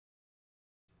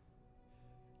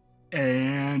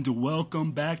And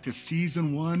welcome back to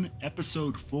Season 1,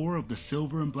 Episode 4 of the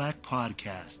Silver and Black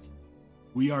Podcast.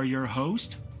 We are your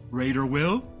host, Raider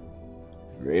Will.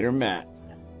 Raider Matt.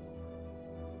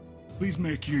 Please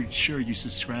make sure you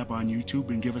subscribe on YouTube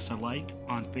and give us a like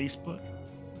on Facebook.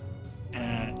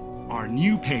 At our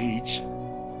new page,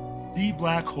 The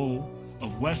Black Hole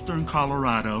of Western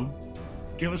Colorado.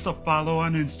 Give us a follow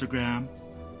on Instagram.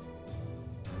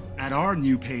 At our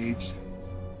new page,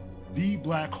 The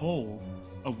Black Hole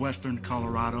of Western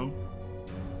Colorado.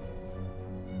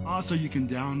 Also, you can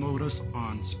download us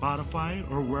on Spotify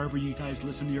or wherever you guys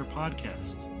listen to your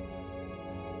podcast.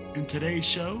 In today's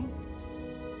show,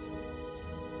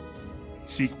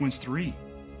 Sequence 3,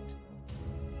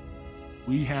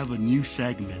 we have a new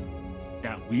segment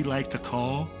that we like to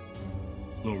call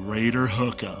the Raider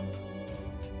Hookup.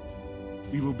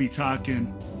 We will be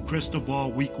talking Crystal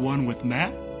Ball Week 1 with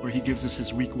Matt, where he gives us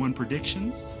his Week 1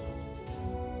 predictions.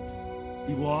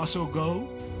 We will also go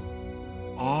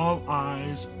all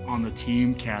eyes on the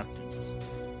team captains.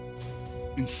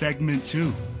 In segment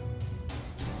 2,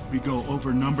 we go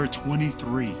over number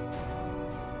 23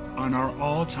 on our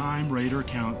all-time Raider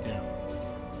countdown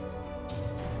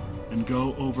and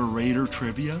go over Raider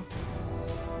trivia.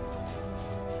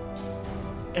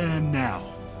 And now,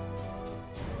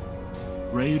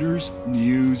 Raiders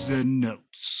news and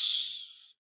notes.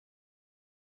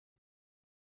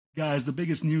 Guys, the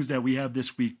biggest news that we have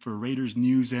this week for Raiders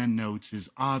news and notes is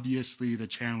obviously the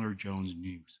Chandler Jones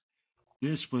news.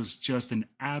 This was just an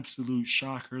absolute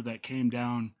shocker that came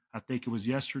down, I think it was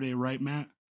yesterday, right, Matt?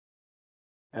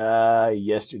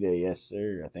 Yesterday, yes,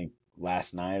 sir. I think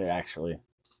last night, actually.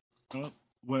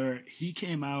 Where he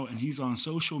came out and he's on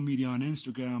social media on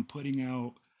Instagram putting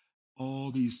out all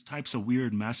these types of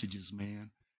weird messages, man.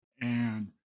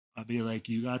 And I'd be like,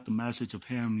 you got the message of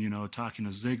him, talking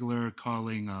to Ziegler,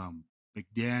 calling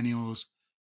McDaniels,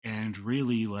 and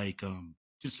really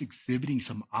just exhibiting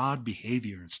some odd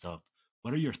behavior and stuff.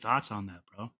 What are your thoughts on that,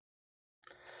 bro?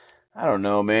 I don't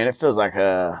know, man. It feels like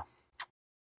kind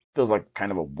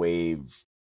of a wave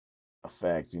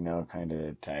effect, kind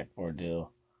of type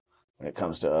ordeal when it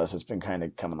comes to us. It's been kind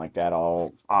of coming like that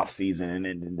all off season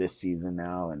and in this season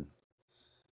now, and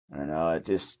I don't know. It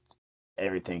just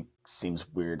everything seems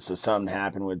weird. So something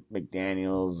happened with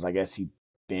McDaniels. I guess he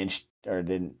benched or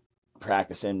didn't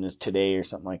practice him today or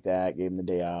something like that. Gave him the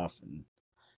day off, and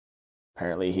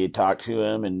apparently he had talked to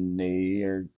him and they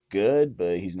are good,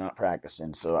 but he's not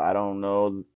practicing. So I don't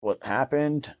know what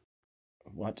happened.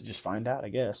 We'll have to just find out, I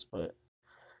guess. But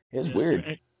it's Yes, sir. weird.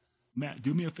 Hey, Matt,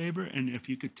 do me a favor, and if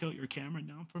you could tilt your camera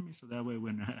down for me, so that way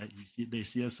when they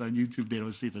see us on YouTube, they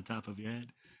don't see the top of your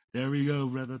head. There we go,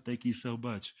 brother. Thank you so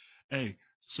much. Hey,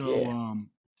 so Yeah.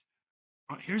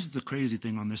 here's the crazy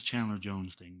thing on this Chandler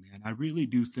Jones thing, man. I really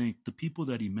do think the people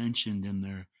that he mentioned in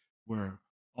there were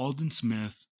Alden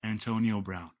Smith, Antonio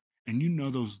Brown, and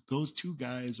those two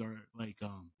guys are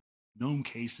known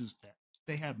cases that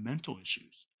they have mental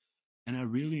issues, and I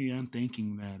really am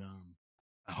thinking that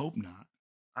I hope not.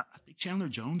 I think Chandler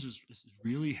Jones is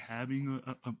really having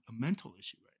a mental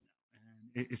issue right now,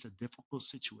 and it's a difficult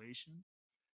situation.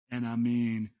 And I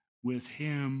mean, with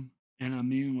him, and I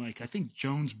mean, I think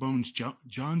John's Bones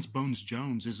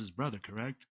Jones is his brother,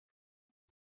 correct?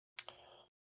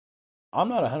 I'm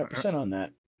not Or, 100% on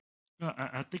that.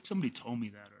 I think somebody told me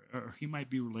that, or he might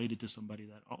be related to somebody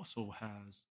that also has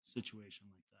a situation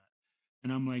like that.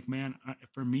 And I'm like, man,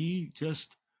 for me,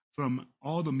 just from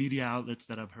all the media outlets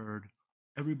that I've heard,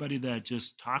 everybody that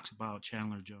just talks about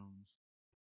Chandler Jones,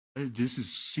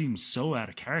 seems so out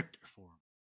of character for him.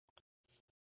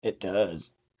 It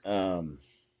does. Um,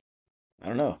 I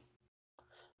don't know.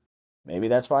 Maybe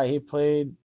that's why he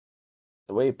played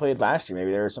the way he played last year.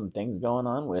 Maybe there were some things going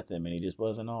on with him and he just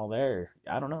wasn't all there.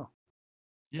 I don't know.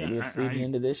 Yeah, Maybe it's leading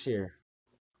into this year.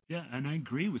 yeah, and I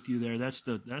agree with you there. That's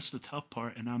the tough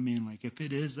part. And I mean, if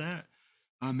it is that,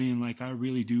 I mean, I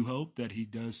really do hope that he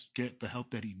does get the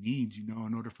help that he needs,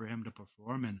 in order for him to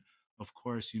perform. And of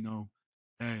course,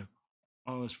 hey,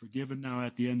 all is forgiven now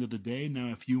at the end of the day.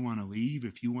 Now, if you want to leave,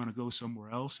 if you want to go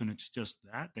somewhere else, and it's just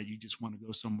that you just want to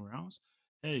go somewhere else,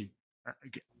 hey,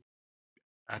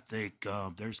 I think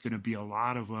there's going to be a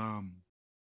lot of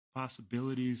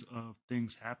possibilities of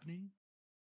things happening,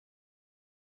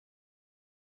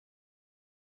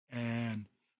 and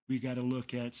we got to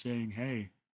look at saying, hey,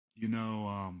 you know,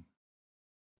 um,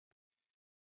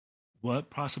 what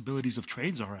possibilities of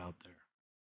trades are out there.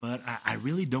 But I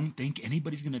really don't think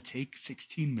anybody's going to take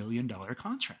 $16 million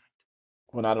contract.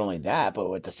 Well, not only that, but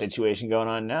with the situation going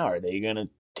on now, are they going to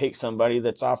take somebody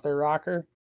that's off their rocker?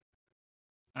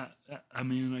 I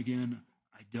mean, again,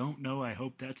 I I don't know. I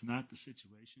hope that's not the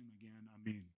situation again. I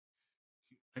mean,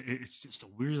 it's just a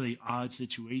really odd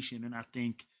situation, and I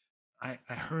think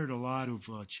I heard a lot of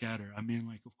chatter. I mean,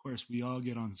 like, of course, we all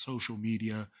get on social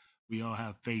media, we all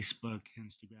have Facebook,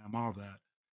 Instagram, all that,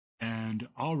 and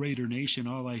all Raider Nation,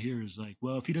 all I hear is like,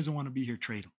 well, if he doesn't want to be here,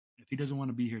 trade him. If he doesn't want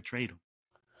to be here, trade him.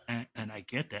 And I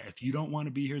get that. If you don't want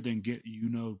to be here, then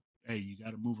hey, you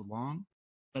got to move along.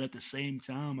 But at the same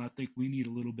time, I think we need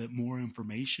a little bit more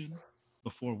information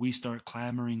before we start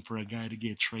clamoring for a guy to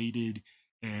get traded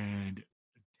and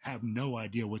have no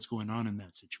idea what's going on in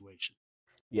that situation.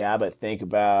 Yeah, but think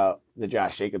about the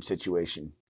Josh Jacobs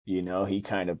situation. He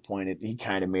kind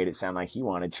of made it sound like he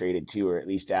wanted traded too, or at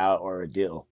least out or a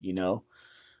deal.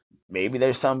 Maybe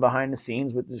there's some behind the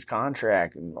scenes with this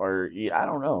contract, or yeah, I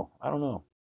don't know. I don't know.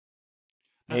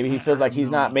 Maybe he feels I like have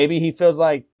he's no not. Maybe he feels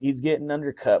like he's getting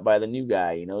undercut by the new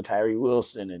guy, Tyree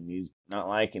Wilson, and he's not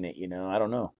liking it. I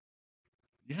don't know.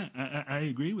 Yeah, I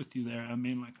agree with you there. I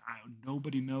mean, like,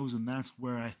 nobody knows, and that's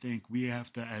where I think we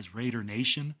have to, as Raider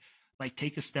Nation, like,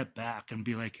 take a step back and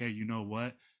be like, hey, you know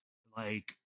what?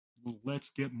 Like, let's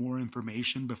get more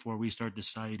information before we start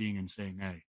deciding and saying,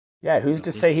 hey, Yeah, who's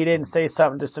to this say is he didn't going. say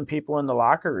something to some people in the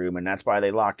locker room, and that's why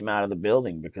they locked him out of the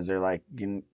building because they're like,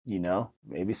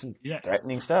 maybe some Yeah,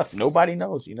 threatening stuff. Nobody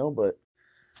knows, but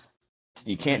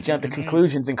you can't jump to and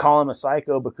conclusions and call him a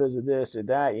psycho because of this or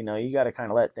that. You got to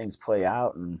kind of let things play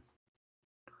out and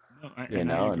no,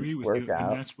 and I and agree with work you,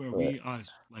 and out. that's where But we are.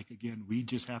 Like, again, we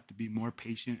just have to be more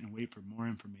patient and wait for more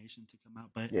information to come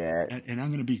out. But yeah, and I'm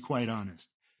going to be quite honest.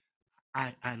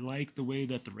 I like the way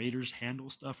that the Raiders handle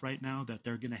stuff right now, that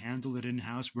they're going to handle it in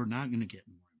house. We're not going to get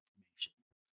more information,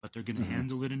 but they're going to hmm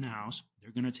handle it in house.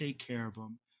 They're going to take care of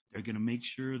them. They're going to make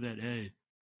sure that, hey,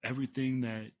 everything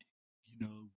that,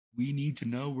 we need to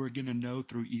know, we're going to know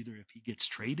through either if he gets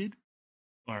traded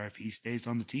or if he stays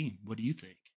on the team. What do you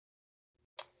think?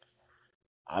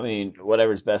 I mean,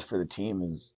 whatever's best for the team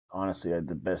is honestly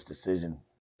the best decision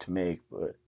to make.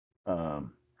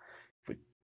 Um, but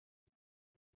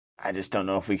I just don't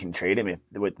know if we can trade him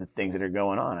with the things that are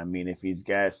going on. I mean, if he's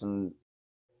got some,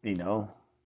 you know,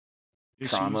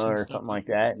 trauma Issues and or stuff something like like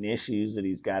that and issues that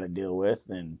he's got to deal with,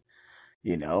 then,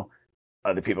 you know,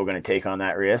 other people are going to take on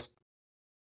that risk.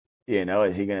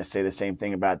 Is he going to say the same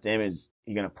thing about them? Is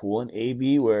he going to pull an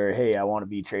AB where, hey, I want to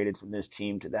be traded from this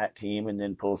team to that team and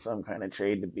then pull some kind of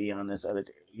trade to be on this other,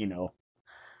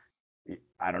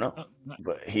 I don't know. uh,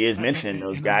 But he is mentioning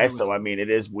those and I'm there guys. with So, I you. mean, it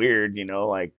is weird,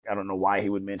 like, I don't know why he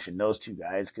would mention those two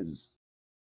guys because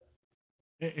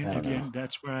And I don't know. again,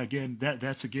 that's where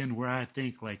that's again where I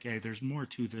think, like, hey, there's more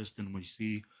to this than we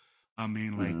see. I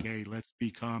mean, hmm like, hey, let's be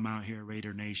calm out here,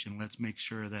 Raider Nation. Let's make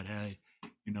sure that, hey,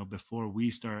 before we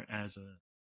start as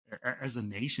a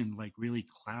nation, like, really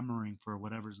clamoring for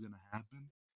whatever's going to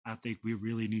happen, I think we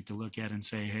really need to look at and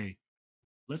say, hey,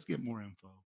 let's get more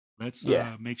info. Let's Yeah.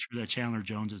 make sure that Chandler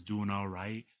Jones is doing all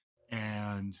right,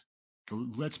 and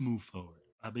let's move forward.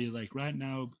 I mean, like, right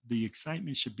now, the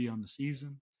excitement should be on the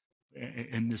season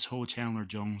and this whole Chandler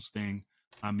Jones thing.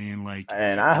 I mean, like,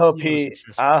 And if we have a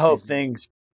successful I hope season, things,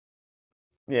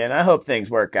 yeah, and I hope things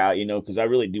work out, because I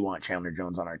really do want Chandler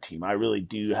Jones on our team. I really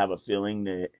do have a feeling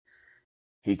that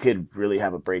he could really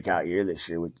have a breakout year this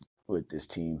year with this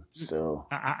team. So,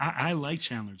 I like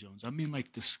Chandler Jones. I mean,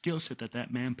 like, the skill set that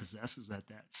that man possesses at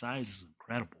that size is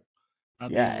incredible. I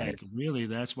mean, yeah, like, really,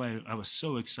 that's why I was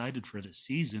so excited for this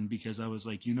season, because I was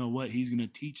like, you know what? He's going to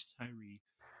teach Tyree.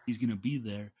 He's going to be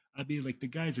there. I mean, like, the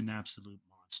guy's an absolute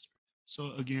monster.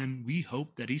 So, again, we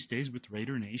hope that he stays with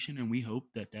Raider Nation, and we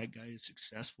hope that that guy is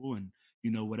successful, and,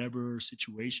 whatever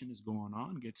situation is going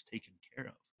on gets taken care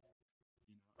of.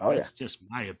 oh yeah, That's just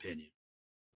my opinion.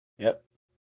 yep.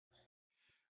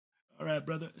 All right,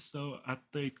 brother. So I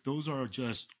think those are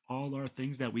just all our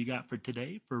things that we got for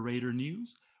today for Raider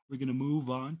News. We're going to move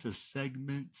on to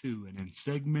segment two. And in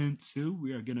segment two,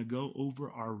 we are going to go over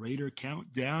our Raider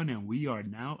countdown. And we are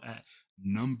now at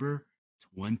number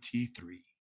 23.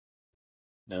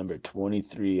 Number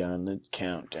 23 on the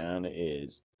countdown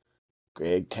is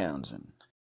Greg Townsend.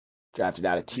 Drafted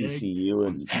out of Greg TCU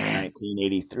in Townsend.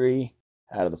 1983,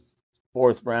 out of the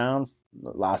fourth round,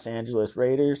 the Los Angeles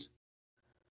Raiders.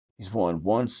 He's won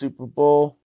one Super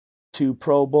Bowl, two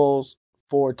Pro Bowls,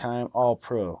 four-time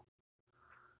All-Pro.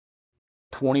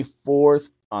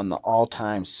 24th on the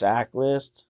all-time sack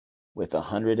list with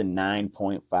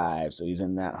 109.5. So he's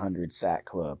in that 100 sack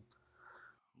club,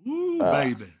 Ooh, uh,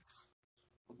 baby.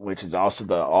 which is also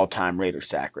the all-time Raider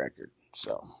sack record.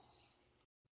 So,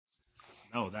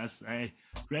 No,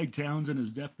 Greg Townsend is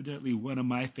definitely one of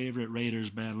my favorite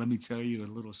Raiders, man. Let me tell you a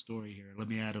little story here. Let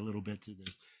me add a little bit to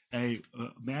this. Hey,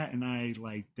 Matt and I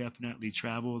like definitely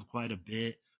traveled quite a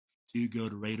bit to go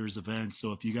to Raiders events.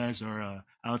 So if you guys are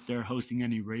out there hosting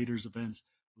any Raiders events,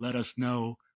 let us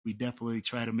know. We definitely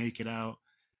try to make it out.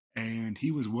 And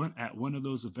he was at one of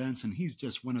those events, and he's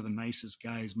just one of the nicest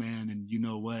guys, man. And you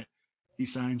know what? He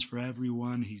signs for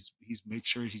everyone. He's make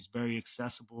sure he's very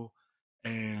accessible,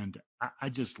 and I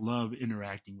just love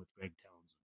interacting with Greg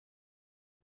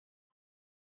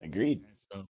Townsend. Agreed. And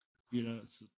so,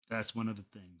 so that's one of the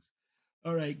things.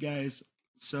 All right, guys.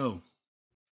 So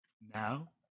now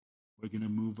we're gonna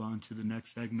move on to the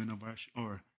next segment of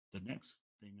or the next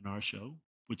thing in our show,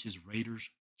 which is Raiders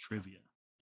trivia.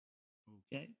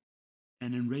 Okay,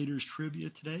 and in Raiders trivia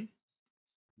today,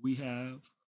 we have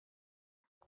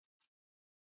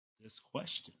this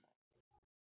question.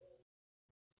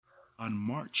 On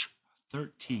March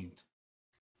 13th,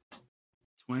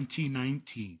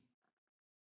 2019,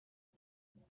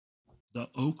 the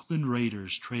Oakland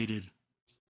Raiders traded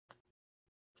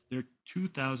their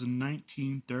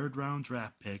 2019 third round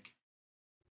draft pick,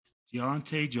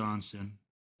 Deontay Johnson,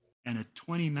 and a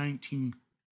 2019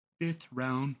 fifth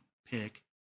round pick,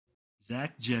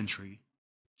 Zach Gentry,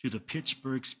 to the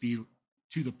Pittsburgh Steelers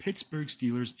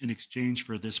in exchange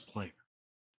for this player.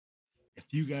 If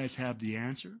you guys have the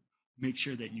answer, make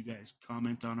sure that you guys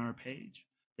comment on our page,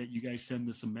 that you guys send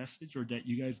us a message, or that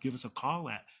you guys give us a call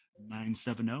at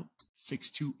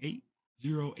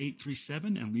 970-628-0837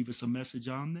 and leave us a message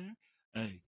on there.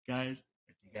 Hey, guys,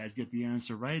 if you guys get the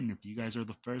answer right, and if you guys are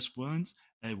the first ones,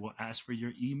 hey, we'll ask for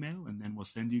your email, and then we'll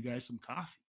send you guys some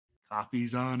coffee.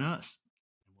 Coffee's on us.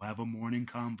 And we'll have a morning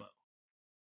combo.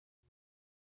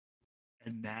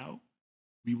 And now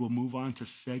we will move on to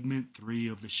segment 3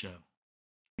 of the show.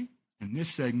 In this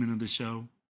segment of the show,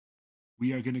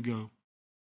 we are going to go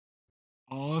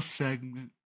all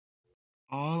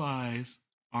eyes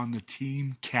on the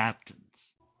team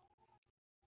captains.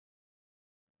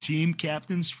 Team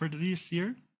captains for this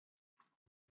year,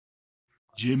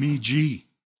 Jimmy G.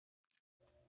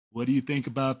 What do you think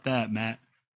about that, Matt?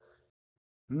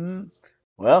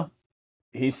 Well,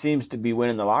 he seems to be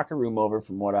winning the locker room over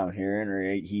from what I'm hearing,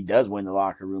 or he does win the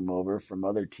locker room over from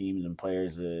other teams and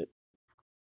players that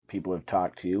people have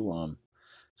talked to.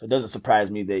 So it doesn't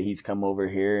surprise me that he's come over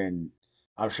here, and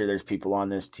I'm sure there's people on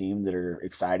this team that are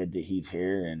excited that he's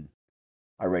here and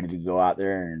are ready to go out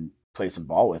there and play some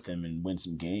ball with him and win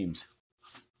some games.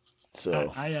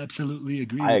 So I absolutely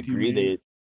agree I with you, agree man. that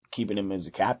keeping him as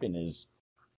a captain is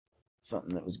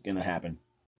something that was going to happen.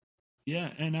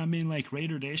 Yeah, and I mean, like,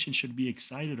 Raider Nation should be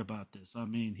excited about this. I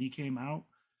mean, he came out,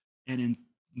 and in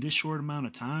this short amount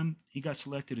of time, he got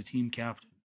selected a team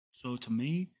captain. So to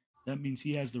me, that means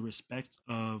he has the respect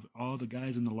of all the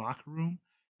guys in the locker room.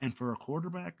 And for a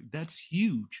quarterback, that's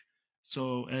huge.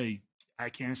 So, hey, I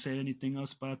can't say anything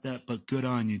else about that, but good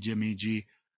on you, Jimmy G.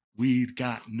 We've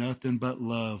got nothing but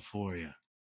love for you.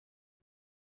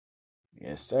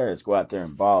 Yes, sir. Let's go out there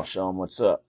and ball. Show them what's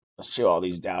up. Let's show all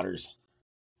these doubters.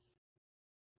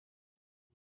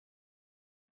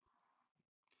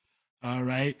 All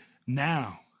right.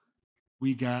 Now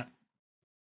we got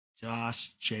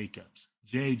Josh Jacobs,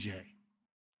 JJ.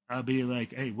 I'll be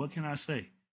like, hey, what can I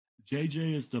say?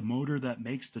 JJ is the motor that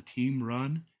makes the team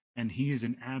run, and he is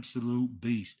an absolute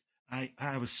beast. I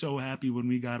was so happy when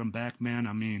we got him back, man.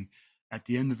 I mean, at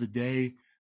the end of the day,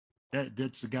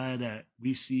 that's the guy that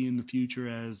we see in the future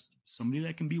as somebody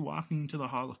that can be walking into the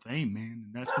Hall of Fame, man.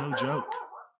 And that's no joke.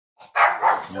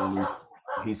 And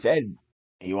he said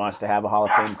he wants to have a Hall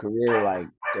of Fame career like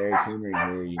Derrick Henry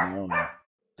here, and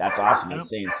that's awesome. Yep. It's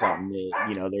saying something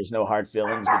that, there's no hard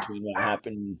feelings between what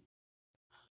happened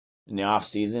in the off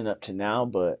season up to now,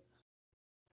 but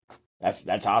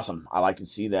that's awesome. I like to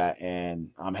see that, and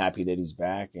I'm happy that he's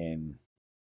back, and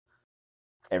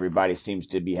everybody seems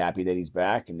to be happy that he's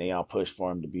back, and they all push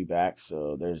for him to be back.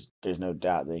 So there's no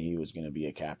doubt that he was going to be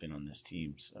a captain on this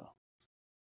team. So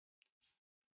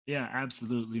Yeah,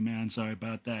 absolutely, man. Sorry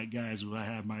about that, guys. I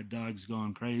have my dogs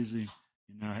going crazy.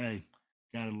 Hey,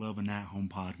 gotta love an at-home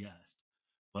podcast.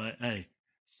 But hey,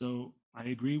 so I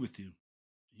agree with you.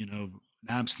 An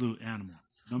absolute animal.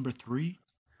 Number 3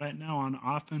 right now on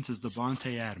offense is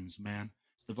Devontae Adams, man.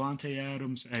 Devontae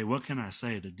Adams, hey, what can I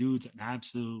say? The dude's an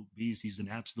absolute beast. He's an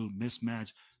absolute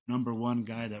mismatch. Number 1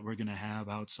 guy that we're gonna have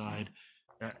outside.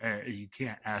 You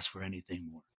can't ask for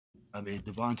anything more. I mean,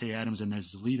 Devontae Adams, and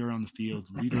as the leader on the field,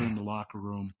 leader in the locker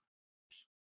room.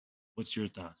 What's your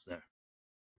thoughts there?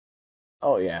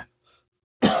 oh yeah,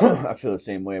 I feel the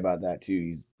same way about that too.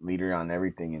 He's leader on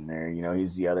everything in there.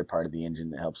 He's the other part of the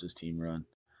engine that helps his team run.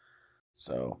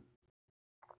 So,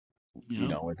 You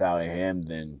know, without him,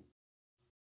 then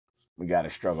we got to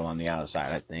struggle on the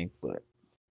outside, I think. But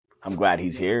I'm glad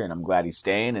he's Yeah. here and I'm glad he's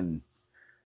staying and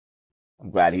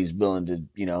I'm glad he's willing to,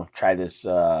 try this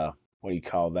what do you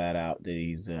call that out that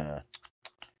he's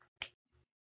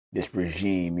this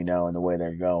regime, and the way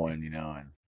they're going, and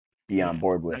be on Yeah.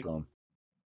 board with I them.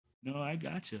 No, I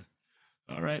gotcha.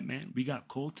 All right, man. We got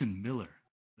Colton Miller.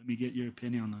 Let me get your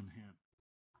opinion on him.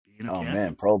 Being a Oh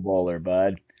man, captain. Pro Bowler,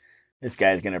 bud. This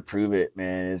guy's gonna prove it,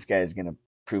 man. This guy's gonna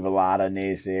prove a lot of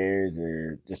naysayers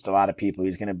or just a lot of people.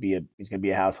 He's gonna be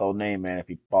a household name, man, if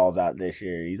he falls out this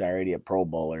year. He's already a Pro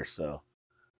Bowler, so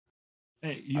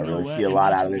Hey, I you know really see what? a And lot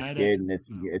that's out a of this guy that's kid, and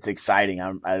you know. it's exciting.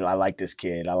 I like this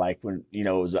kid. I like when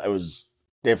it was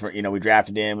different. We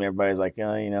drafted him. Everybody's like,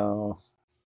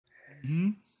 Hmm.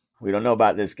 we don't know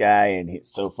about this guy, and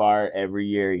so far every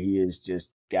year he has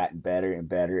just gotten better and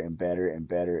better and better and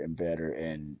better and better,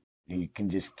 and he can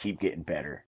just keep getting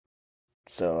better.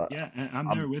 So Yeah, and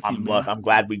I'm there I'm with you, I'm luck. man.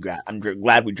 Hey, I'm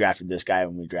glad we drafted this guy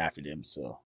when we drafted him.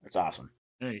 So that's awesome.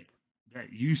 hey, hey,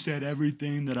 you said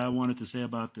everything that I wanted to say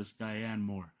about this guy and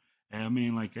more. And I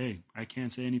mean, like, hey, I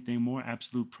can't say anything more.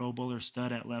 Absolute Pro Bowler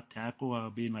stud at left tackle.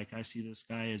 Being like, I see this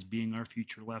guy as being our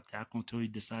future left tackle until he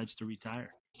decides to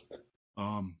retire.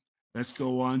 Um, let's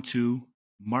go on to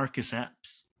Marcus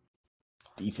Epps.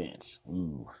 Defense.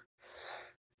 Ooh,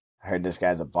 I heard this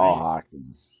guy's a ball I hawk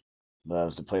and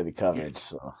loves to play the yeah, coverage.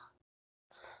 So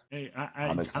hey,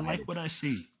 I'm I like excited. what I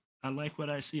see. I like what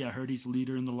I see. I heard he's a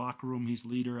leader in the locker room. He's a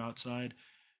leader outside,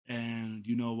 and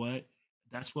you know what?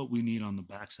 That's what we need on the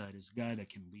backside is a guy that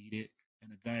can lead it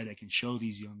and a guy that can show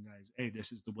these young guys, hey,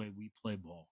 this is the way we play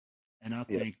ball. And I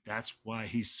Yep. think that's why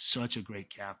he's such a great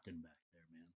captain back there,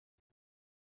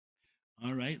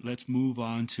 man. All right, let's move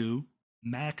on to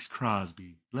Max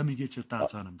Crosby. Let me get your Oh,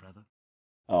 thoughts on him, brother.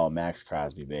 oh, Max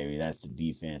Crosby, baby. That's the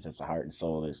defense. That's the heart and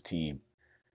soul of this team.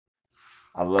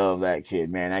 I love that kid,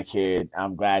 man. That kid.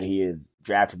 I'm glad he is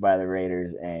drafted by the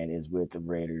Raiders and is with the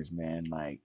Raiders, man.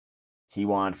 Like he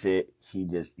wants it.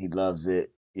 He loves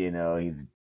it. He's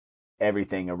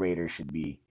everything a Raider should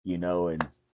be. And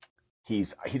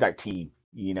he's our team.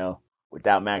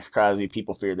 Without Max Crosby,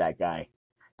 people fear that guy.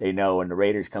 They know when the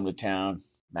Raiders come to town,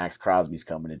 Max Crosby's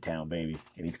coming to town, baby,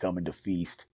 and he's coming to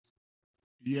feast.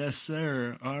 Yes,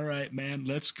 sir. All right, man.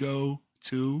 Let's go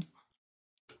to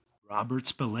Robert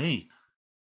Spillane.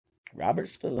 Robert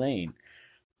Spillane.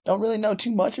 Don't really know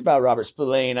too much about Robert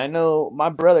Spillane. I know my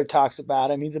brother talks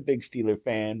about him. He's a big Steeler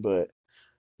fan, but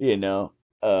you know,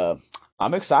 uh,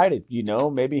 I'm excited.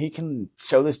 Maybe he can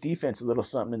show this defense a little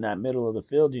something in that middle of the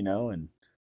field, and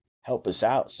help us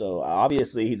out. So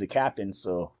obviously he's a captain,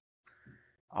 so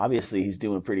obviously he's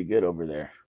doing pretty good over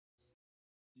there.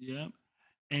 Yep.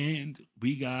 And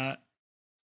we got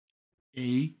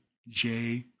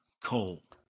AJ Cole.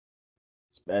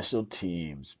 Special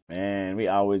teams, man. We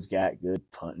always got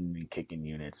good punting and kicking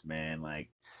units, man. Like,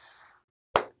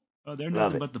 Oh, they're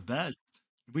love nothing it. but the best.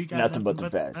 We got Nothing but nothing the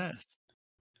but the best. best.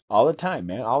 All the time,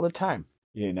 man. All the time.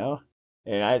 You know?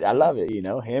 And I Yep. love it,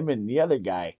 him and the other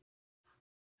guy,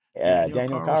 Daniel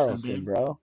Daniel Carlson, Carlson, baby.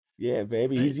 bro. Yeah,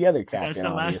 baby. Hey, He's the other that's captain, the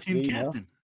last team obviously. captain.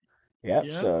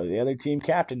 Yep. Yep. So the other team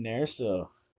captain there.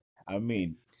 So, I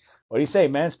mean, what do you say,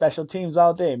 man? Special teams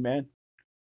all day, man.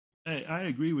 Hey, I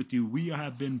agree with you. We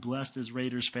have been blessed as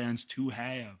Raiders fans to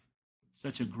have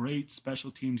such a great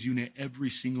special teams unit every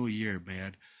single year,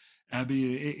 man. I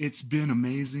mean, it's been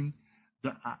amazing.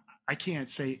 I can't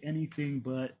say anything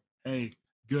but, hey,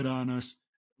 good on us.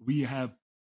 We have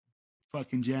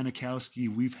fucking Janikowski.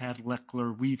 We've had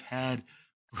Leckler. We've had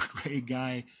great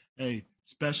guy. Hey,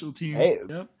 special teams. Hey,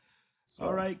 Yep.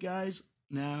 All so, right, guys.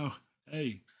 Now,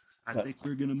 hey, I uh, think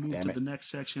we're going to move damn to it. the next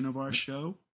section of our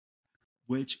show,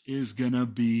 which is going to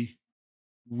be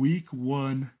week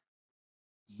 1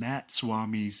 Matt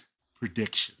Swami's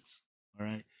predictions. All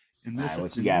right. In All this right,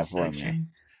 what you in this got for me? section,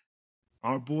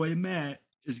 our boy Matt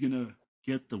is gonna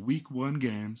get the week 1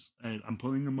 games. I'm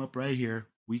pulling them up right here.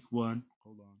 Week 1.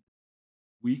 Hold on.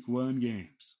 Week 1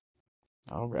 games.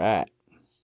 All right.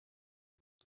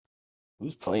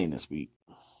 Who's playing this week?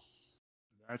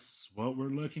 That's what we're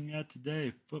looking at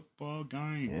today. Football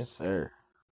Yes, games. sir.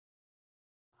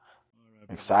 All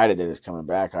right, brother. Excited that it's coming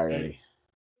back Hey, already.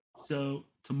 so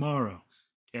tomorrow,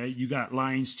 okay, you got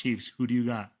Lions Chiefs. Who do you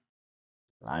got?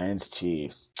 Lions,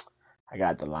 Chiefs. I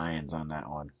got the Lions on that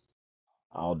one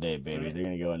all day, All baby. right. They're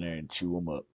gonna go in there and chew them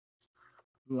up.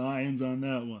 Lions on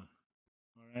that one.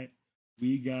 All right.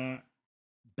 We got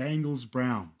Bengals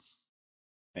Browns.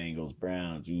 Bengals,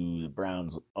 Browns. Ooh, the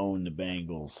Browns own the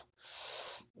Bengals.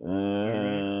 All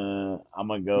right. I'm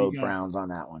gonna We go got Browns on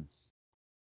that one.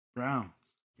 Browns.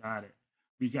 Got it.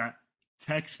 We got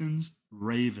Texans,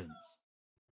 Ravens.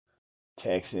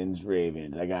 Texans,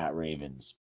 Ravens. I got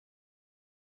Ravens.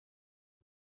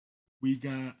 We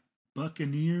got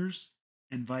Buccaneers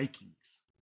and Vikings.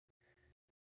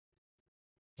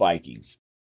 Vikings.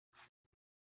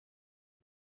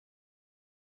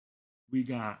 We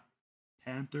got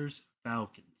Panthers,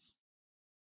 Falcons.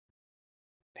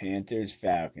 Panthers,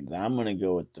 Falcons. I'm going to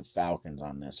go with the Falcons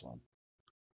on this one.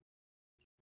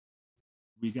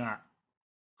 We got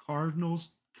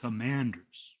Cardinals,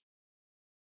 Commanders.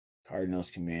 Cardinals,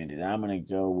 Commanders. I'm going to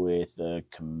go with the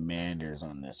Commanders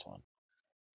on this one.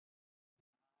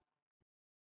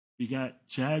 We got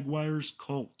Jaguars,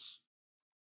 Colts.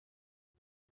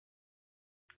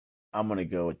 I'm going to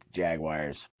go with the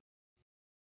Jaguars.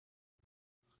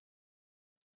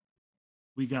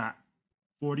 We got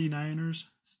 49ers,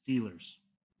 Steelers.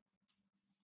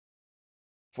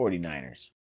 49ers.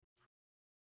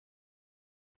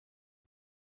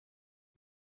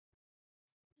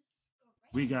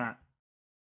 We got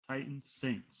Titans,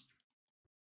 Saints.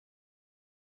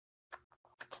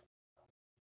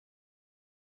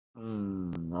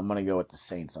 I'm going to go with the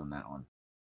Saints on that one.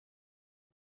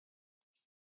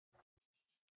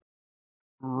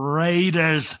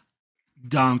 Raiders,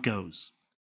 Broncos.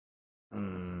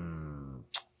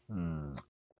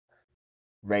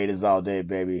 Raiders all day,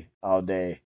 baby. All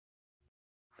day.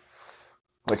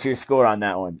 What's your score on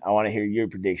that one? I want to hear your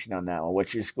prediction on that one.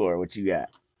 What's your score? What you got?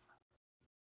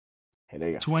 Hey, there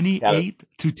you go.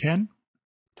 28-10.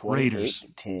 28 Raiders. to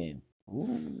 10.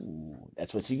 Ooh,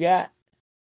 that's what you got?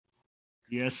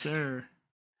 Yes, sir.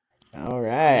 All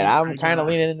right. I'm kind of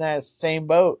leaning in that same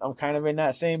boat. I'm kind of in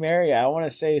that same area. I want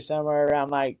to say somewhere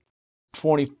around like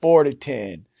 24 to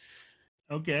 10.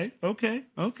 Okay.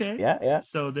 Yeah.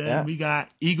 So then we got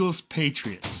Eagles,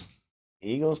 Patriots.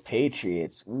 Eagles,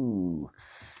 Patriots. Ooh.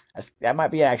 That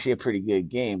might be actually a pretty good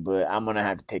game, but I'm going to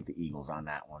have to take the Eagles on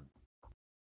that one.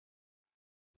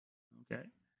 Okay.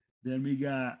 Then we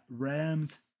got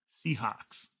Rams,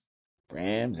 Seahawks.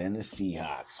 Rams and the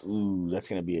Seahawks. Ooh, that's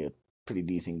going to be a pretty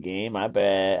decent game. I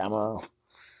bet I'm going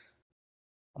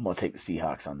to take the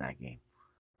Seahawks on that game.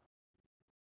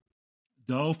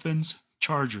 Dolphins,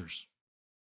 Chargers.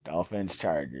 Dolphins,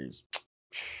 Chargers.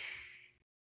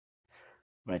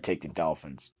 I'm going to take the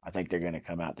Dolphins. I think they're going to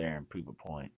come out there and prove a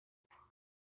point.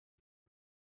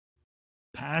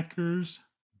 Packers,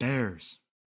 Bears.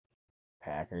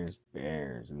 Packers,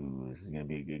 Bears. Ooh, this is going to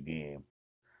be a good game.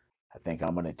 I think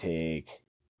I'm going to take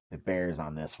the Bears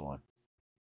on this one.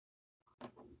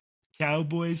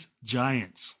 Cowboys,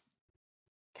 Giants.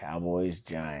 Cowboys,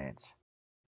 Giants.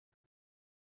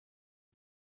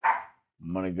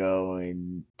 I'm going to go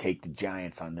and take the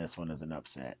Giants on this one as an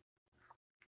upset.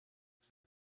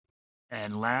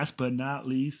 And last but not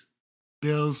least,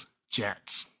 Bills,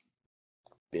 Jets.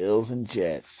 Bills and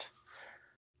Jets.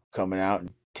 Coming out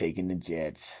and taking the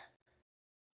Jets.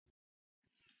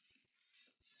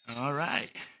 All right.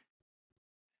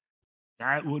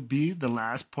 That would be the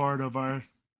last part of our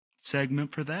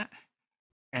segment for that.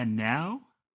 And now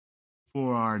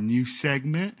for our new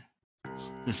segment,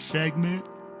 the segment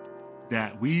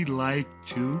that we like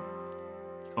to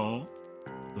call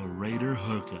the Raider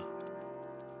Hookup.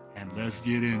 And let's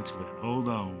get into it. Hold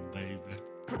on, baby.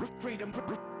 Freedom.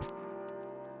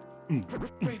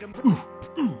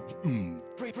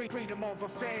 Freedom over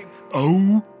fame.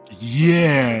 Oh,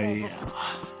 yeah.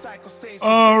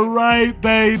 All right,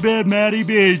 baby. Matty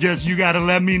B, just you got to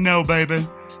let me know, baby.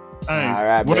 Hey, all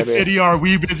right, what baby. city are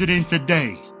we visiting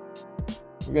today?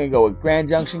 We're going to go with Grand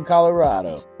Junction,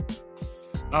 Colorado.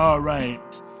 All right.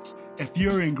 If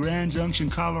you're in Grand Junction,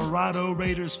 Colorado,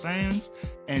 Raiders fans,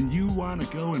 and you want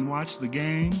to go and watch the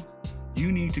game,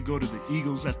 you need to go to the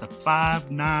Eagles at the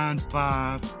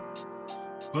 595.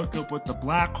 Hook up with the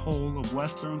Black Hole of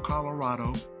Western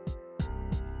Colorado.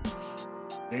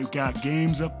 They've got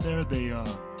games up there. They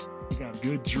got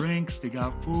good drinks. They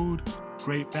got food.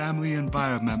 Great family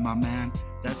environment, my man.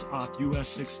 That's off US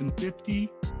 6 and 50,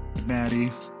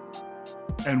 Maddie.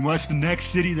 And what's the next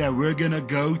city that we're going to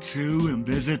go to and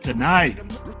visit tonight?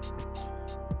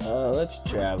 Let's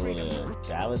travel to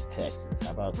Dallas, Texas.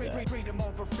 How about that?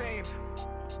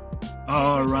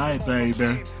 All right,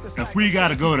 baby. If we got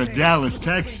to go to Dallas,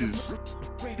 Texas,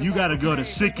 you got to go to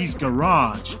Sicky's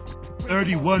Garage,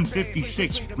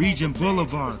 3156 Regent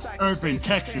Boulevard, Irving,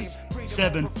 Texas,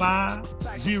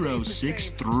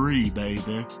 75063,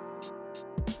 baby.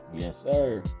 Yes,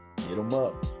 sir. Hit them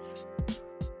up.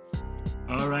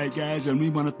 All right, guys, and we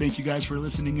want to thank you guys for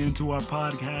listening into our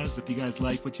podcast. If you guys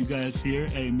like what you guys hear,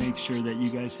 hey, make sure that you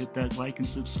guys hit that like and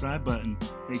subscribe button.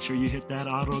 Make sure you hit that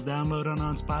auto download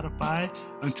on Spotify.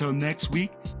 Until next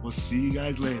week, we'll see you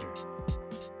guys later.